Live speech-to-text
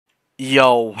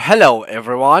Yo, hello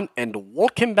everyone, and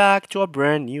welcome back to a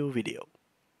brand new video.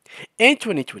 In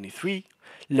 2023,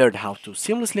 learn how to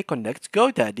seamlessly connect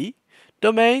GoDaddy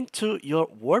domain to your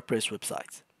WordPress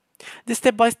website. This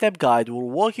step-by-step guide will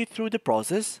walk you through the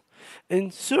process,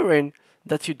 ensuring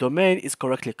that your domain is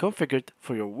correctly configured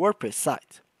for your WordPress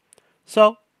site.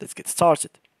 So, let's get started.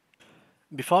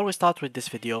 Before we start with this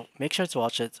video, make sure to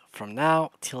watch it from now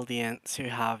till the end so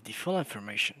you have the full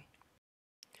information.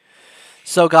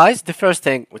 So guys, the first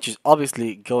thing, which is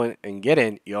obviously going and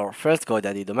getting your first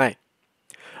GoDaddy domain.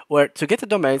 Where to get a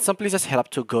domain, simply just head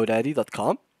up to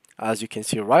godaddy.com, as you can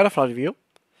see right in front of you.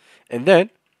 And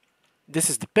then this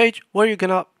is the page where you're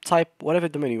gonna type whatever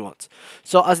domain you want.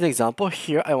 So as an example,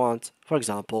 here I want, for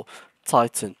example,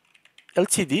 Titan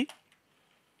Ltd.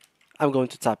 I'm going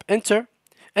to tap enter,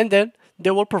 and then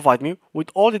they will provide me with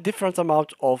all the different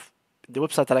amount of the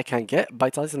website that I can get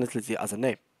by Titan Ltd as a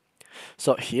name.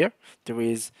 So here there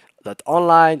is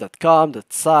 .online, .com,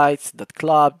 .sites,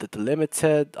 .club,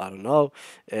 .limited, I don't know,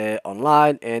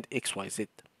 online, and XYZ.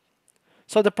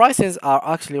 So the prices are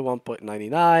actually 1.99,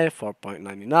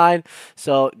 4.99,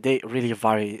 so they really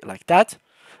vary like that.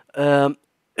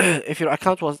 If your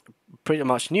account was pretty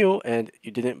much new and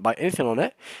you didn't buy anything on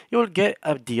it, you will get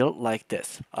a deal like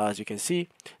this. As you can see,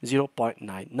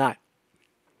 0.99.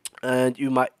 And you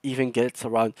might even get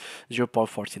around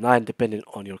 0.49 depending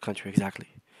on your country exactly.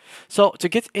 So to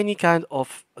get any kind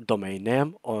of domain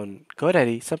name on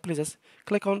GoDaddy, simply just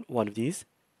click on one of these,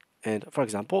 and for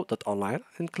example .online,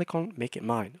 and click on make it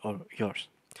mine or yours.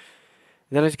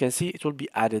 Then as you can see, it will be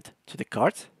added to the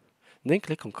cart. Then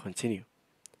click on continue.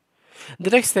 The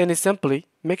next thing is simply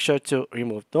make sure to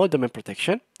remove no domain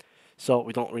protection. So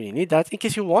we don't really need that. In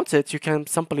case you want it, you can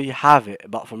simply have it,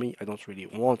 but for me, I don't really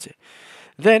want it.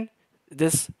 Then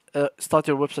this start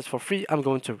your website for free, I'm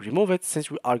going to remove it since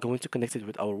we are going to connect it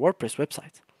with our WordPress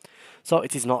website. So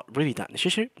it is not really that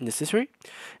necessary.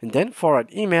 And then for an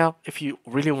email, if you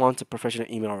really want a professional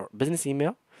email or business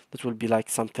email, that will be like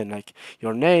something like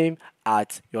your name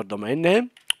at your domain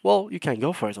name. Well, you can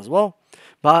go for it as well.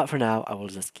 But for now, I will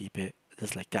just keep it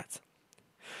just like that.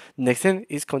 Next thing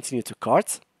is continue to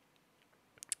cart.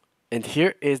 And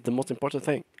here is the most important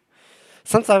thing.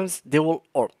 Sometimes they will,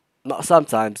 or not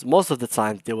sometimes, most of the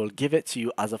time, they will give it to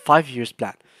you as a 5 years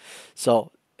plan.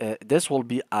 So this will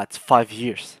be at 5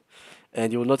 years.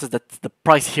 And you will notice that the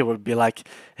price here will be like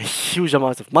a huge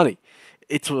amount of money.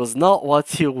 It was not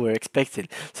what you were expecting.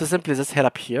 So simply just head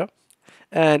up here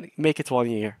and make it 1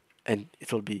 year and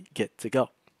it will be good to go.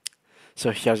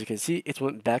 So here as you can see, it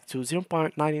went back to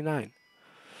 0.99.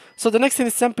 So the next thing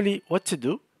is simply what to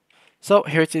do. So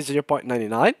here it is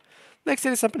 0.99. Next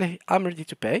thing is simply I'm ready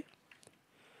to pay.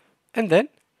 And then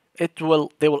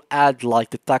they will add like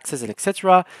the taxes and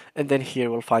etc. And then here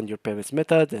we'll find your payments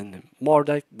method and more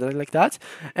like that.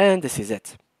 And this is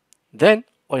it. Then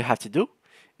all you have to do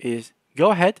is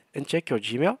go ahead and check your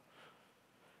Gmail.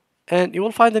 And you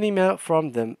will find an email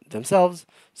from themselves.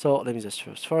 So let me just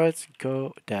search for it.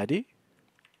 GoDaddy.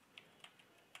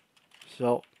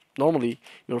 So normally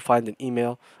you'll find an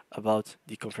email about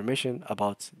the confirmation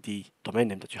about the domain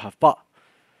name that you have bought.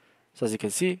 So as you can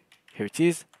see, here it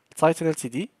is. Titan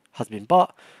Ltd has been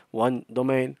bought, one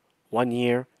domain, 1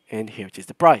 year, and here it is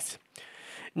the price.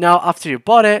 Now after you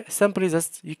bought it, simply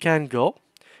just you can go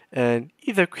and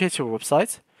either create your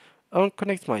website or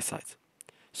connect my site.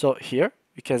 So here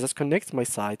you can just connect my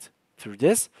site through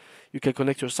this. You can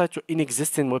connect your site to an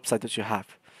existing website that you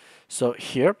have. So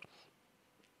here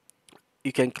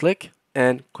you can click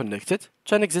and connect it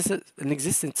to an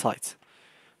existing site.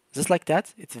 Just like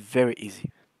that, it's very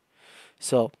easy.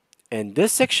 So in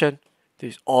this section,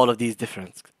 there's all of these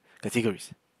different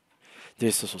categories.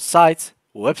 There's social sites,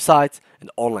 websites,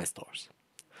 and online stores.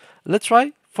 Let's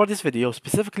try for this video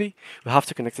specifically, we have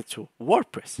to connect it to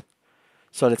WordPress.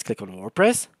 So let's click on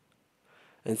WordPress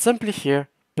and simply here,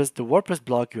 paste the WordPress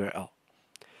blog URL.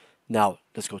 Now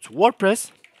let's go to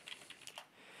WordPress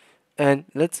and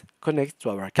let's connect to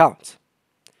our account.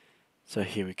 So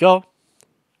here we go.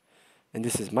 And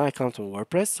this is my account on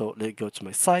WordPress. So let's go to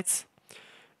my sites.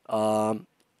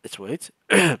 Let's wait.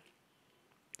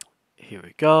 Here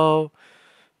we go.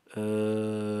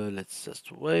 Let's just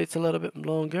wait a little bit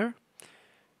longer.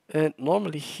 And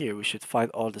normally here we should find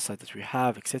all the sites that we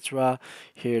have, etc.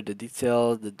 Here the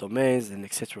details, the domains, and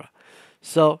etc.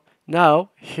 So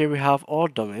now here we have all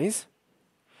domains.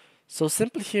 So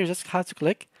simply here just have to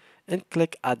click and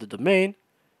click add the domain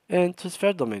and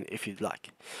transfer domain if you'd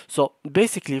like. So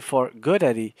basically for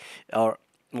GoDaddy or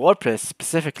WordPress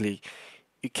specifically,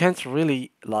 you can't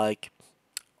really like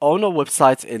own a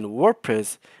website in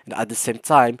WordPress and at the same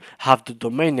time have the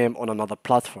domain name on another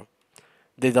platform.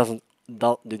 They doesn't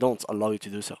they don't allow you to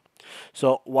do so.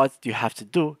 So what you have to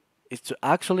do is to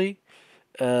actually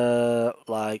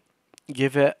like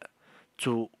give it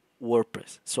to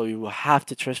WordPress. So you will have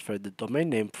to transfer the domain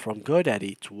name from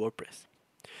GoDaddy to WordPress.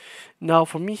 Now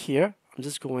for me here, I'm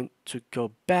just going to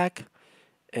go back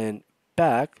and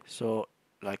back. So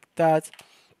like that.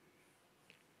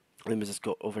 Let me just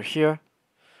go over here,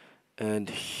 and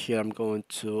here I'm going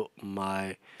to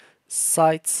my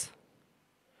sites.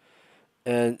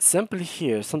 And simply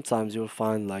here, sometimes you'll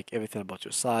find like everything about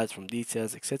your site from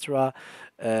details, etc.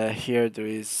 Here there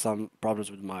is some problems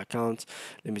with my account.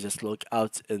 Let me just log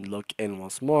out and log in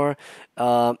once more.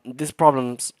 These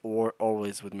problems were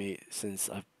always with me since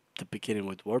the beginning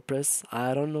with WordPress.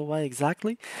 I don't know why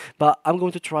exactly, but I'm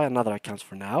going to try another account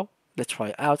for now. Let's try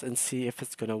it out and see if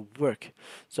it's gonna work.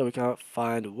 So we can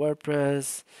find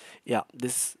WordPress. Yeah,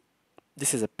 this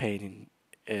is a pain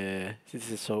in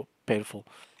this is so painful.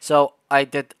 So I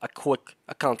did a quick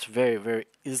account very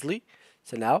easily.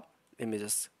 So now let me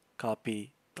just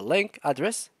copy the link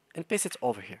address and paste it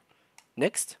over here.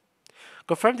 Next,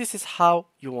 confirm this is how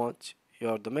you want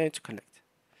your domain to connect.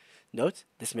 Note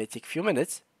this may take a few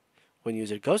minutes. When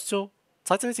user goes to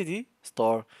Title LTD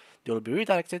store, they will be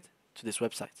redirected to this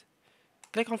website.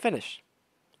 Click on finish.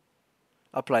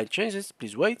 Apply changes,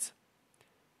 please wait.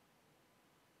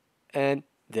 And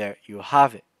there you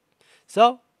have it.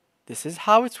 So this is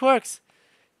how it works.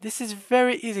 This is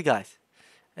very easy, guys.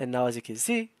 And now as you can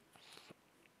see,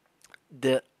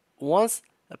 once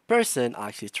a person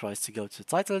actually tries to go to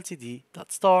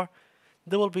titletd.store,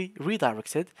 they will be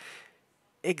redirected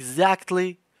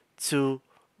exactly to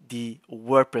the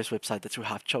WordPress website that you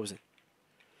have chosen.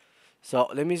 So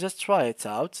let me just try it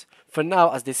out. For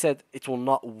now, as they said, it will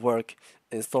not work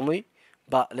instantly,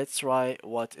 but let's try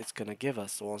what it's gonna give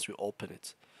us once we open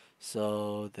it.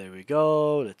 So there we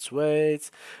go. Let's wait.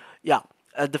 Yeah,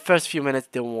 the first few minutes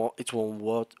it won't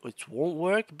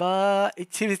work, but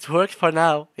it seems it worked for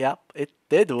now. Yeah, it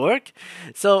did work.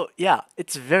 So yeah,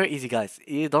 it's very easy, guys.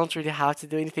 You don't really have to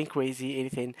do anything crazy,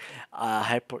 anything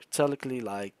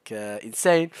hyperbolically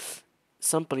insane.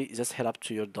 Simply just head up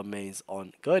to your domains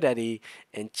on GoDaddy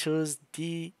and choose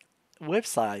the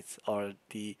website or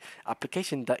the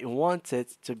application that you wanted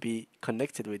to be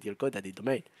connected with your GoDaddy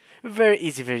domain. Very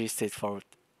easy, very straightforward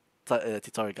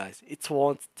tutorial, guys. It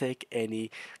won't take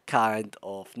any kind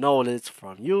of knowledge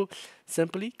from you.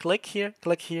 Simply click here,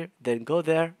 then go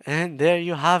there, and there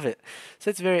you have it. So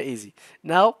it's very easy.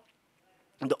 Now,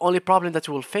 the only problem that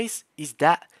you will face is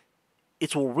that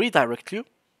it will redirect you,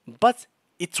 but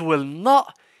it will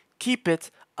not keep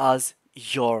it as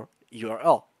your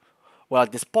URL. Well,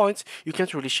 at this point, you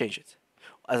can't really change it.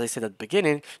 As I said at the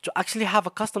beginning, to actually have a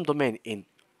custom domain in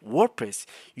WordPress,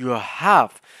 you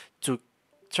have to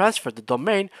transfer the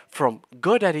domain from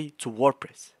GoDaddy to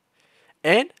WordPress.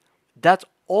 And that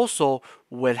also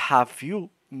will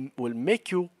make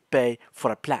you pay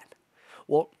for a plan.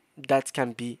 Well, that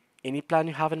can be any plan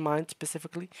you have in mind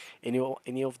specifically,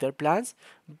 any of their plans.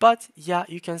 But yeah,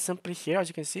 you can simply here, as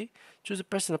you can see, choose a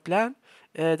personal plan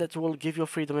that will give you a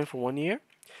free domain for 1 year.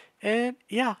 And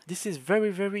yeah, this is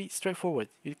very straightforward.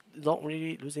 You don't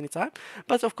really lose any time,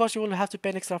 but of course you will have to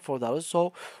pay an extra $4.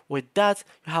 So with that,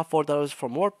 you have $4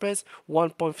 from WordPress,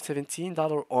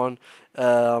 $1.17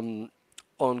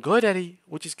 on GoDaddy,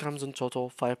 which comes in total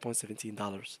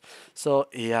 $5.17. So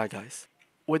yeah, guys.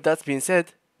 With that being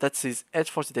said, that is it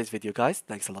for today's video, guys.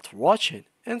 Thanks a lot for watching,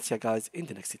 and see you guys in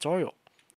the next tutorial.